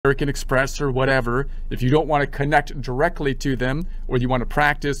American Express or whatever, if you don't want to connect directly to them, or you want to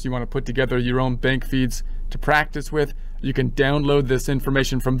practice, you want to put together your own bank feeds to practice with, you can download this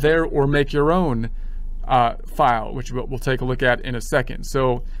information from there or make your own file, which we'll take a look at in a second.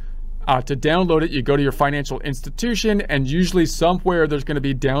 So to download it, you go to your financial institution, and usually somewhere there's going to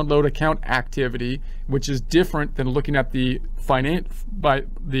be download account activity, which is different than looking at the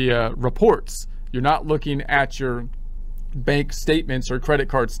reports. You're not looking at your bank statements or credit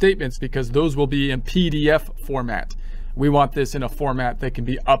card statements, because those will be in PDF format. We want this in a format that can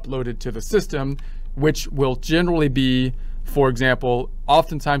be uploaded to the system, which will generally be, for example,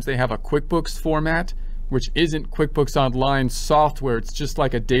 oftentimes they have a QuickBooks format, which isn't QuickBooks Online software. It's just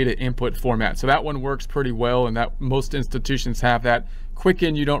like a data input format. So that one works pretty well, and that most institutions have that.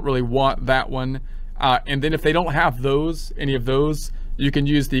 Quicken, you don't really want that one. And then if they don't have those, any of those, you can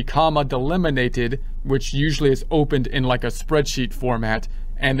use the comma delimited, which usually is opened in like a spreadsheet format.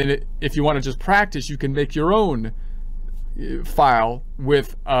 And then if you want to just practice, you can make your own file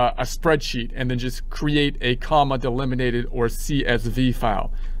with a spreadsheet, and then just create a comma delimited or CSV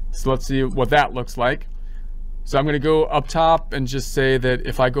file. So let's see what that looks like. So I'm going to go up top and just say that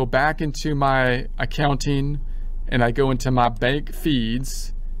if I go back into my accounting and I go into my bank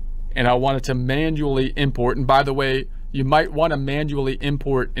feeds and I wanted to manually import, and by the way, you might want to manually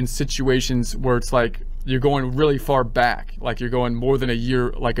import in situations where it's like you're going really far back, like you're going more than a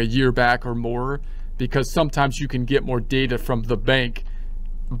year, like a year back or more, because sometimes you can get more data from the bank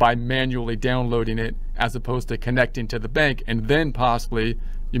by manually downloading it as opposed to connecting to the bank, and then possibly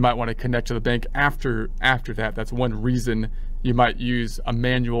you might want to connect to the bank after that. That's one reason you might use a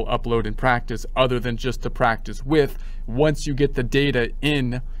manual upload in practice, other than just to practice with. Once you get the data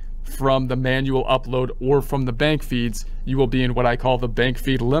in from the manual upload or from the bank feeds, you will be in what I call the bank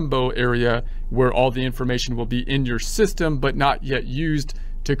feed limbo area, where all the information will be in your system but not yet used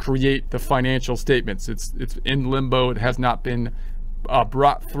to create the financial statements. It's in limbo. It has not been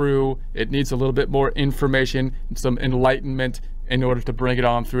brought through. It needs a little bit more information, some enlightenment, in order to bring it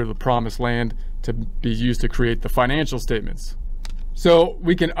on through the promised land to be used to create the financial statements. So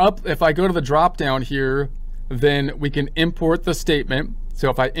we can if I go to the drop down here, then we can import the statement. So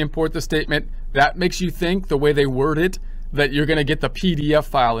if I import the statement, that makes you think, the way they word it, that you're going to get the PDF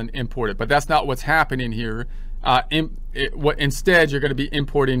file and import it, but that's not what's happening here. Instead, you're going to be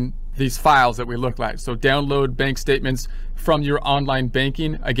importing these files that we look like. So download bank statements from your online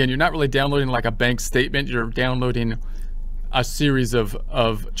banking. Again, you're not really downloading like a bank statement. You're downloading a series of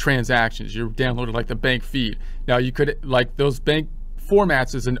transactions. You're downloading like the bank feed. Now you could, like those bank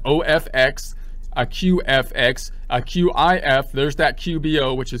formats, is an OFX, a QFX, a QIF. There's that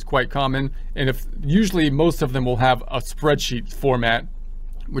QBO, which is quite common. And usually most of them will have a spreadsheet format,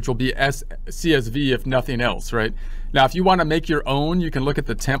 which will be CSV if nothing else, right? Now, if you want to make your own, you can look at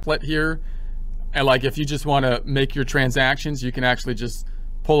the template here. And like if you just want to make your transactions, you can actually just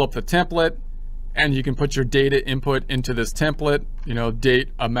pull up the template, and you can put your data input into this template, you know, date,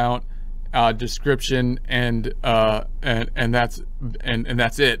 amount, description, and that's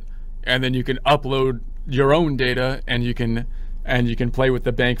it. And then you can upload your own data, and you can play with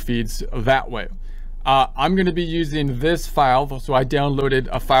the bank feeds that way. I'm going to be using this file. So I downloaded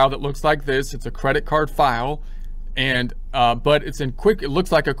a file that looks like this. It's a credit card file, and but it's in it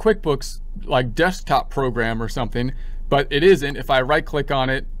looks like a QuickBooks like desktop program or something, but it isn't. If I right click on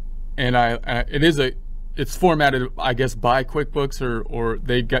it, and it's formatted, I guess, by QuickBooks, or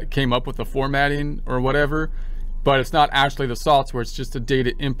they came up with the formatting or whatever, but it's not actually the software. It's just a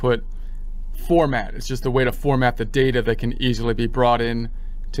data input format. It's just a way to format the data that can easily be brought in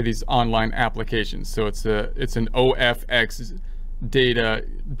to these online applications. So it's an OFX data.qbo.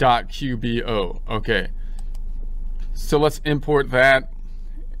 Okay, so let's import that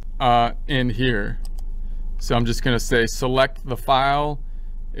in here. So I'm just going to say select the file.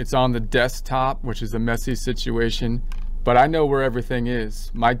 It's on the desktop, which is a messy situation, but I know where everything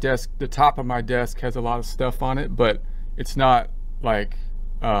is. My desk, the top of my desk has a lot of stuff on it, but it's not like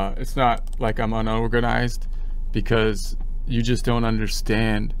I'm unorganized, because you just don't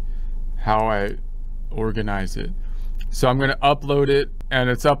understand how I organize it. So I'm going to upload it, and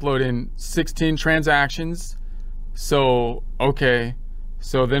it's uploading 16 transactions. So, okay.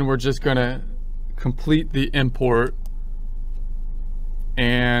 So then we're just going to complete the import,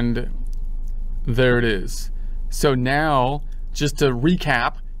 and there it is. So now, just to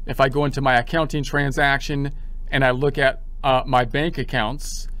recap, if I go into my accounting transaction and I look at my bank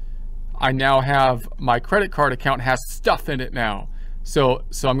accounts, I now have my credit card account has stuff in it now. So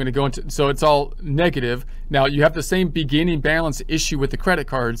I'm going to go into, so it's all negative. Now you have the same beginning balance issue with the credit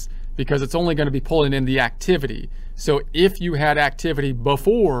cards, because it's only going to be pulling in the activity. So if you had activity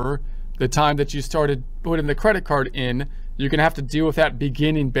before the time that you started putting the credit card in, you're going to have to deal with that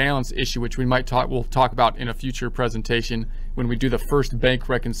beginning balance issue, which we'll talk about in a future presentation when we do the first bank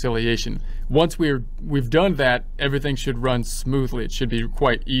reconciliation. Once we've done that, everything should run smoothly. It should be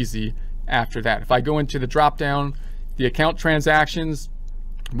quite easy after that. If I go into the drop down, the account transactions,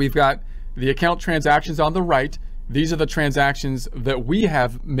 we've got the account transactions on the right. These are the transactions that we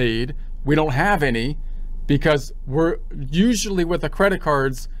have made. We don't have any because we're usually with the credit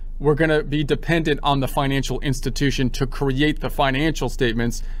cards, we're going to be dependent on the financial institution to create the financial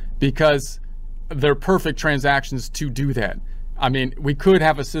statements because they're perfect transactions to do that. I mean, we could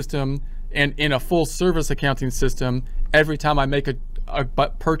have a system, and in a full service accounting system, every time I make a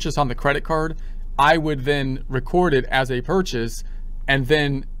purchase on the credit card, I would then record it as a purchase and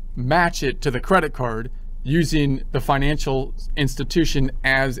then match it to the credit card using the financial institution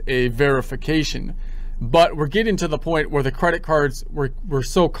as a verification. But we're getting to the point where the credit cards, we're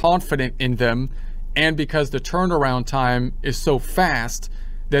so confident in them, and because the turnaround time is so fast,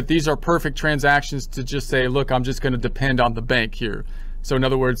 that these are perfect transactions to just say, look, I'm just going to depend on the bank here. So in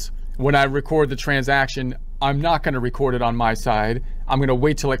other words, when I record the transaction, I'm not going to record it on my side. I'm going to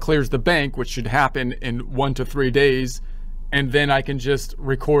wait till it clears the bank, which should happen in 1 to 3 days, and then I can just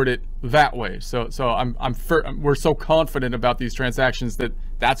record it that way. So we're so confident about these transactions that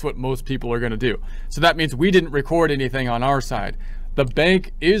that's what most people are going to do. So that means we didn't record anything on our side. The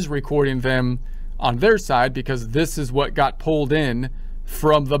bank is recording them on their side because this is what got pulled in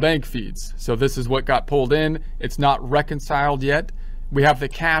from the bank feeds. So this is what got pulled in. It's not reconciled yet. We have the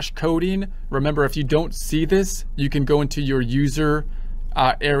cash coding. Remember, if you don't see this, you can go into your user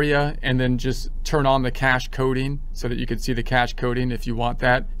area and then just turn on the cash coding so that you can see the cash coding if you want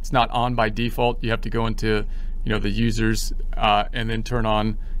that. It's not on by default. You have to go into, the users and then turn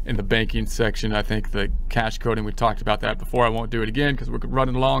on in the banking section, I think, the cash coding. We talked about that before. I won't do it again because we're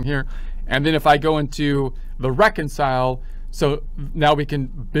running along here. And then if I go into the reconcile, so now we can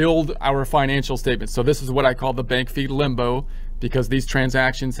build our financial statements. So this is what I call the bank feed limbo, because these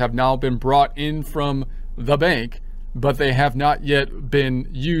transactions have now been brought in from the bank, but they have not yet been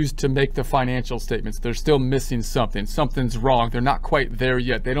used to make the financial statements. They're still missing something. Something's wrong. They're not quite there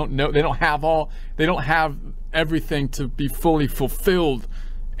yet. They don't know. They don't have everything to be fully fulfilled,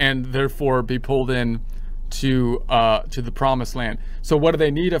 and therefore be pulled in to the promised land. So what do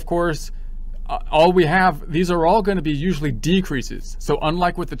they need? Of course, all we have, these are all going to be usually decreases. So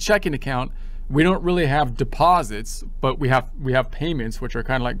unlike with the checking account, we don't really have deposits, but we have payments, which are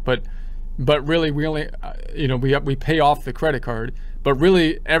kind of like, but really we only, we pay off the credit card, but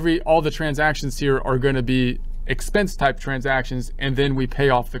really all the transactions here are going to be expense type transactions, and then we pay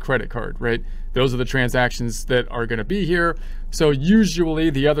off the credit card, right? Those are the transactions that are going to be here. So usually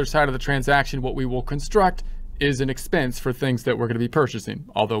the other side of the transaction, what we will construct is an expense for things that we're going to be purchasing,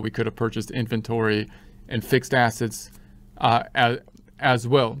 although we could have purchased inventory and fixed assets as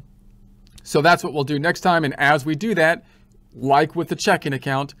well. So that's what we'll do next time. And as we do that, like with the checking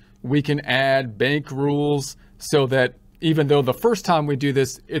account, we can add bank rules so that even though the first time we do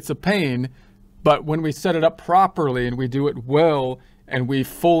this, it's a pain, but when we set it up properly and we do it well, and we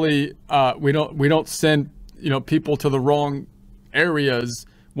fully, we don't send, people to the wrong areas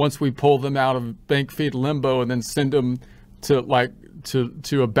once we pull them out of bank feed limbo and then send them to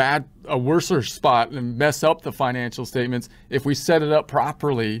a worser spot and mess up the financial statements. If we set it up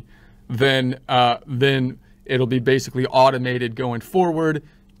properly, then it'll be basically automated going forward,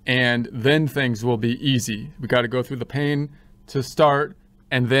 and then things will be easy. We got to go through the pain to start,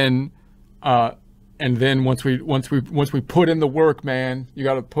 and then once we put in the work, man, you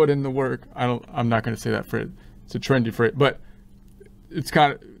got to put in the work. I'm not going to say that phrase. It's a trendy phrase, but it's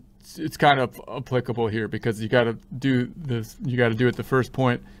kind of applicable here, because you got to do this. You got to do it the first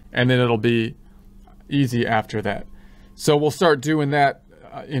point, and then it'll be easy after that. So we'll start doing that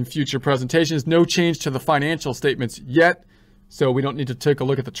in future presentations. No change to the financial statements yet, so we don't need to take a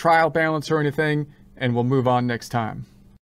look at the trial balance or anything, and we'll move on next time.